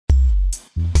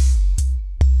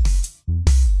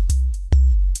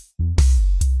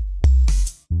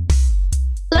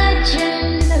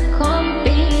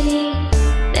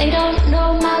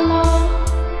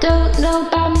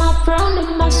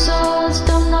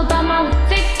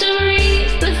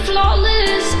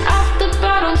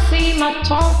I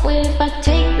talk with. I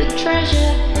take the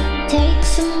treasure, take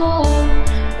some more.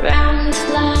 Round this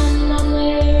land I'm the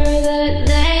hero that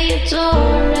they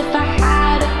adore. If I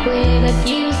had a quid I'd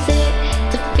use it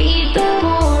to feed the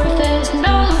poor. If there's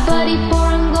nobody poor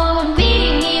I'm gonna be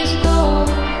in store.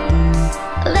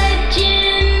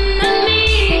 Legend and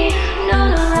me,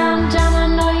 known around town, I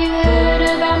know you heard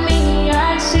about me.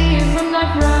 I see you from the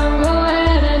front, go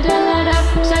ahead and turn that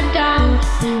upside down.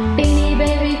 Beanie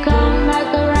baby come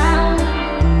back around.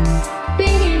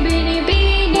 Beanie, beanie,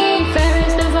 beanie,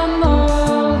 fairest of them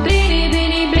all. Beanie,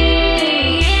 beanie,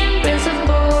 beanie,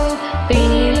 invincible.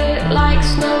 Beanie look like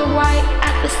Snow White,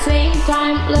 at the same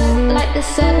time look like the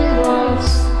seven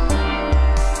dwarfs.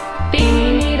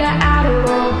 Beanie need a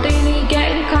Adderall, Beanie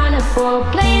getting kinda bored.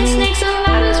 Playing snakes and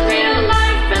ladders, real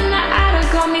life, and the adder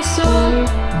got me sore.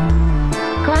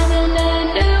 Climbing a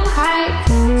new height,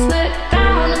 slip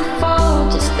down and fall,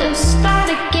 just to start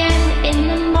again in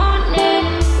the morning.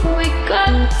 Wake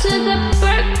up to the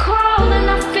bird call and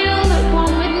I feel at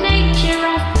one with nature.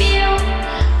 I feel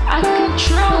I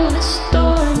control the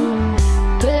storm.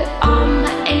 Put on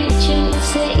my ancient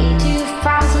city,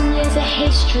 2,000 years of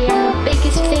history. I'm the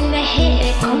biggest thing that hit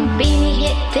it. Konbini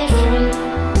hit different.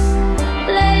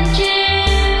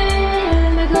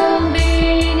 Legend, the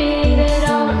Konbini. They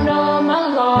don't know my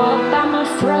law, about my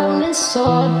throne and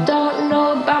sword. Don't know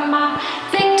about my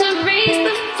victories,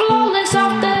 the flawless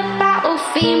of the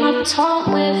battlefield I taunt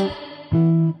with.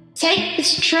 Take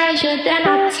this treasure, then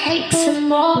I take some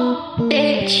more,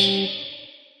 bitch.